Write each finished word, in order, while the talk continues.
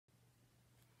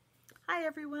Hi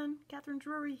everyone, Catherine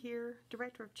Drury here,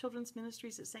 Director of Children's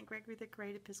Ministries at St. Gregory the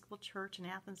Great Episcopal Church in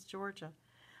Athens, Georgia.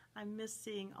 I miss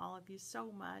seeing all of you so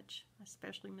much. I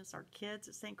especially miss our kids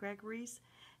at St. Gregory's.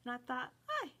 And I thought,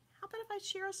 hey, how about if I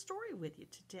share a story with you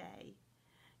today?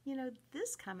 You know,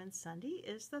 this coming Sunday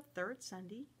is the third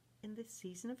Sunday in the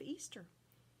season of Easter.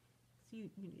 So you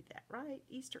knew that, right?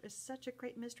 Easter is such a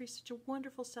great mystery, such a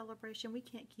wonderful celebration. We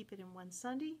can't keep it in one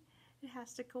Sunday. It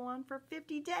has to go on for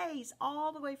 50 days,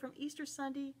 all the way from Easter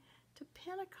Sunday to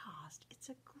Pentecost. It's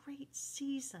a great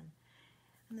season.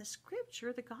 And the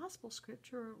scripture, the gospel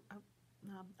scripture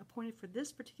appointed for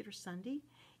this particular Sunday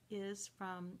is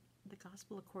from the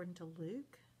gospel according to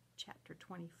Luke, chapter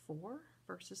 24,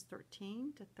 verses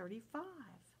 13 to 35.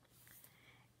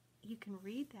 You can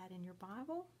read that in your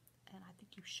Bible, and I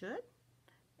think you should.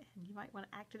 And you might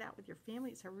want to act it out with your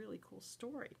family. It's a really cool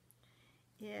story.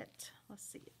 Let's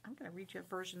see, I'm going to read you a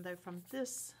version, though, from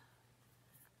this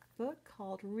book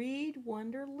called Read,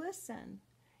 Wonder, Listen.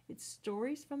 It's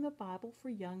stories from the Bible for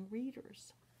young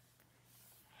readers.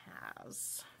 It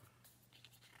has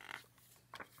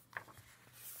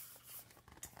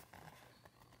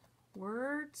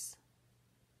words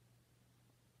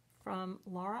from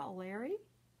Laura O'Leary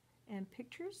and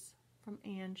pictures from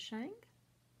Anne Shank.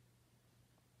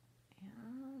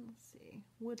 And let's see,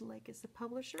 Woodlake is the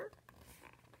publisher.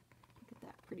 Look at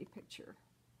that pretty picture.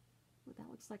 Well, that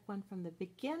looks like one from the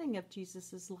beginning of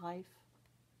Jesus' life.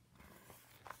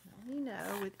 Well, we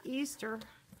know with Easter,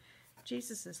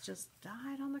 Jesus has just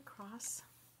died on the cross.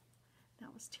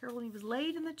 That was terrible. He was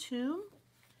laid in the tomb.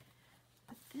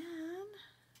 But then,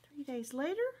 3 days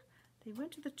later, they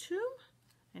went to the tomb,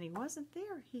 and he wasn't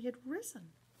there. He had risen.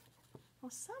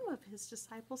 Well, some of his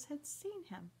disciples had seen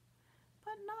him,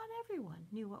 but not everyone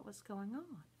knew what was going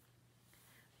on.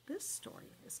 This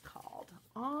story is called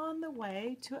On the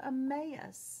Way to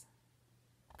Emmaus.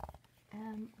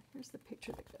 And here's the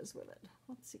picture that goes with it.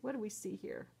 Let's see, what do we see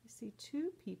here? We see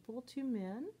two people, two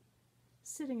men,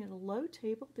 sitting at a low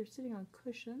table. They're sitting on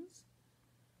cushions.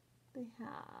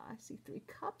 I see 3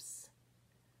 cups.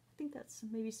 I think that's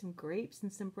maybe some grapes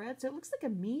and some bread. So it looks like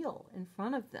a meal in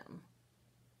front of them.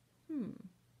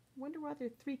 Wonder why there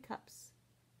are 3 cups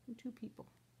and 2 people.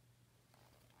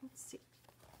 Let's see.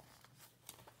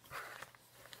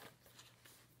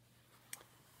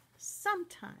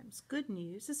 Sometimes good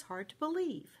news is hard to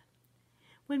believe.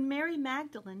 When Mary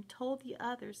Magdalene told the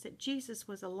others that Jesus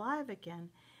was alive again,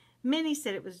 many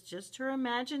said it was just her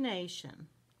imagination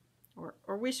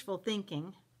or wishful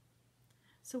thinking.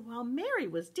 So while Mary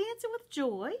was dancing with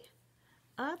joy,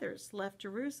 others left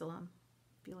Jerusalem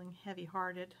feeling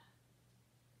heavy-hearted.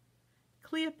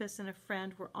 Cleopas and a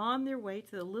friend were on their way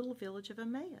to the little village of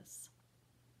Emmaus.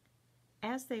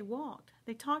 As they walked,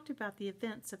 they talked about the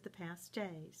events of the past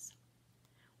days.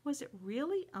 Was it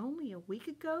really only a week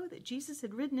ago that Jesus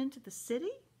had ridden into the city?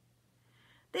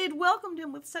 They had welcomed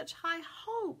him with such high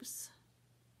hopes.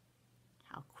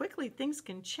 How quickly things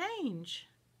can change.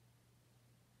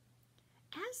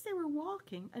 As they were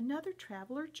walking, another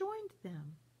traveler joined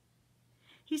them.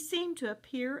 He seemed to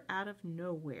appear out of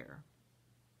nowhere.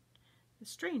 The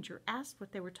stranger asked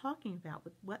what they were talking about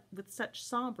with such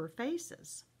somber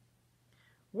faces.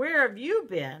 "Where have you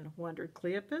been?" wondered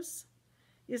Cleopas.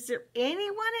 "Is there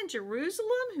anyone in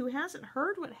Jerusalem who hasn't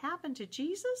heard what happened to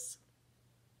Jesus?"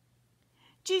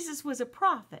 "Jesus was a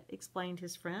prophet," explained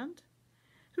his friend,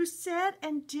 "who said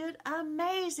and did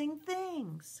amazing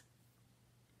things.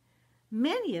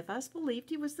 Many of us believed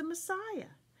he was the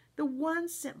Messiah, the one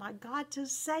sent by God to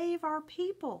save our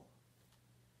people.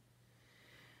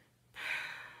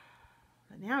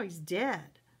 But now he's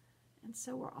dead, and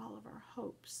so are all of our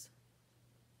hopes."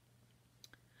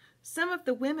 "Some of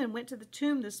the women went to the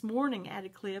tomb this morning,"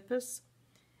 added Cleopas.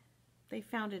 "They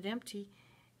found it empty,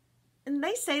 and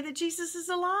they say that Jesus is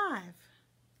alive.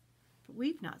 But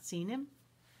we've not seen him."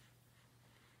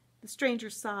 The stranger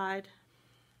sighed.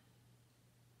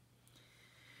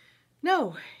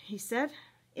 "No," he said,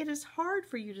 "it is hard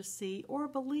for you to see or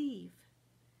believe.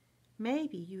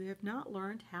 Maybe you have not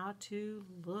learned how to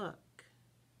look."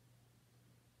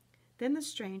 Then the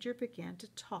stranger began to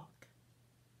talk.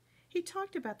 He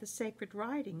talked about the sacred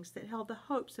writings that held the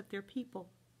hopes of their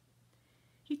people.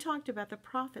 He talked about the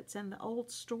prophets and the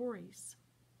old stories.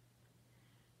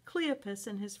 Cleopas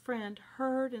and his friend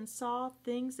heard and saw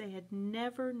things they had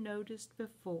never noticed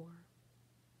before.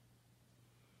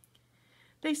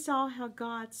 They saw how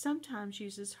God sometimes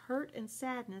uses hurt and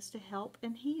sadness to help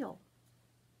and heal.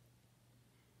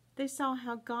 They saw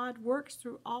how God works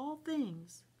through all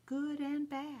things, good and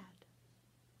bad.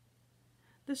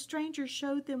 The stranger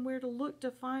showed them where to look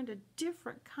to find a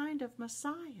different kind of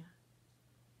Messiah.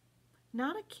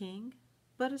 not a king,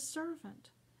 but a servant,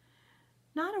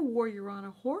 not a warrior on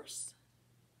a horse,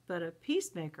 but a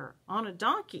peacemaker on a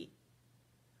donkey,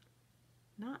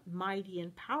 not mighty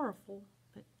and powerful,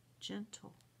 but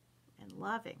gentle and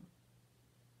loving,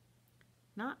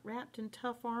 not wrapped in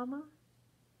tough armor,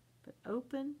 but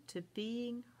open to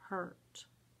being hurt.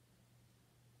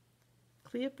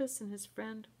 Cleopas and his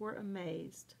friend were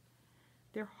amazed.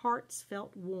 Their hearts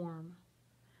felt warm.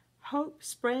 Hope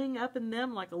sprang up in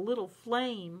them like a little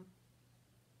flame.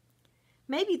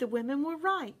 Maybe the women were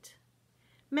right.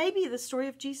 Maybe the story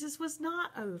of Jesus was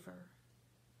not over.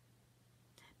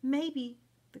 Maybe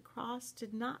the cross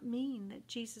did not mean that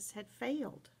Jesus had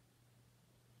failed.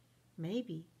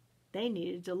 Maybe they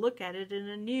needed to look at it in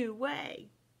a new way.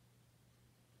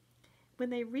 When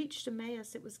they reached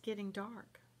Emmaus, it was getting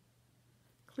dark.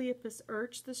 Cleopas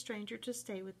urged the stranger to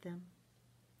stay with them.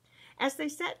 As they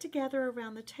sat together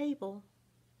around the table,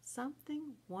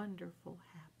 something wonderful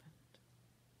happened.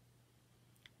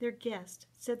 Their guest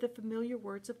said the familiar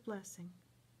words of blessing.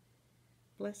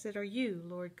 "Blessed are you,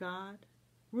 Lord God,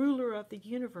 ruler of the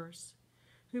universe,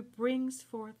 who brings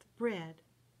forth bread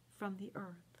from the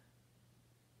earth."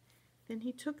 Then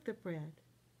he took the bread,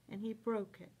 and he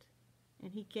broke it,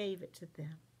 and he gave it to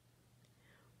them.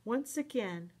 Once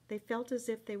again, they felt as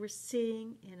if they were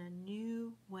seeing in a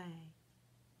new way.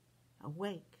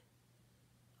 Awake,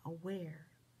 aware.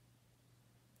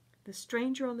 The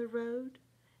stranger on the road,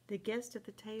 the guest at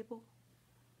the table,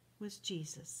 was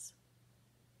Jesus.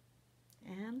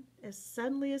 And as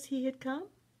suddenly as he had come,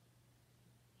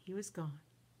 he was gone.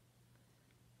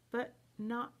 But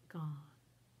not gone.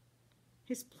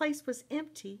 His place was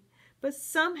empty, but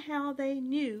somehow they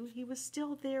knew he was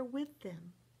still there with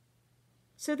them.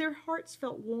 So their hearts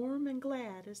felt warm and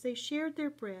glad as they shared their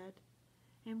bread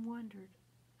and wondered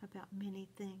about many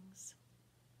things.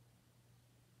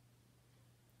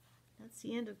 That's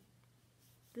the end of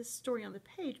this story on the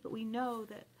page, but we know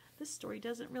that this story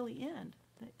doesn't really end,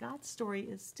 that God's story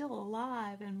is still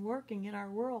alive and working in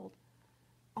our world,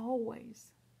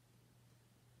 always.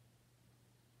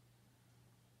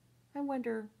 I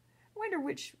wonder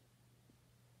which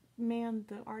man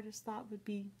the artist thought would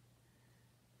be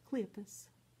Cleopas.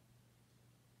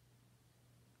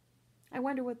 I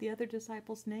wonder what the other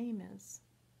disciple's name is.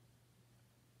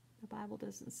 The Bible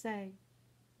doesn't say.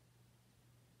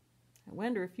 I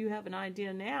wonder if you have an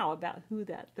idea now about who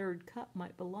that third cup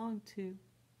might belong to.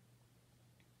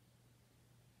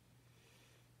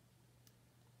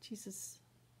 Jesus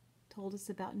told us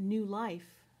about new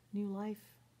life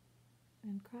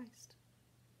in Christ.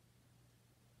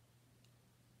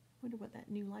 I wonder what that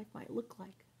new life might look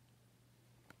like.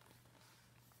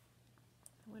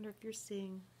 I wonder if you're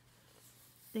seeing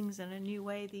things in a new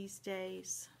way these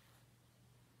days.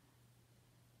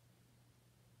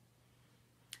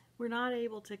 We're not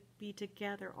able to be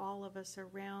together, all of us,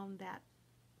 around that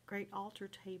great altar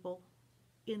table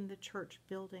in the church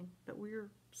building, but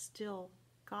we're still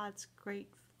God's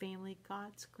great family,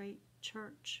 God's great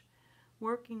church,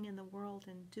 working in the world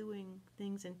and doing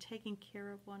things and taking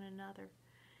care of one another.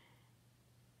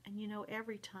 And you know,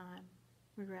 every time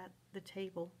we're at the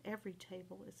table, every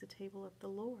table is the table of the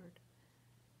Lord.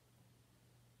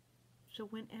 So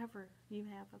whenever you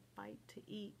have a bite to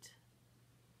eat,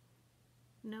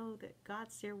 know that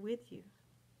God's there with you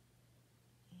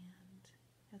and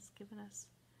has given us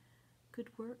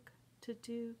good work to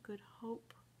do, good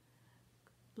hope,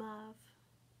 love.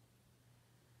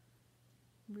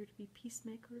 We're to be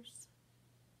peacemakers.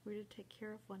 We're to take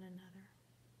care of one another.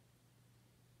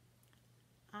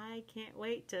 I can't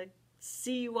wait to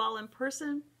see you all in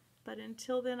person, but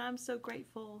until then, I'm so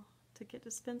grateful to get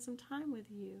to spend some time with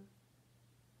you.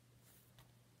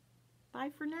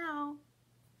 Bye for now.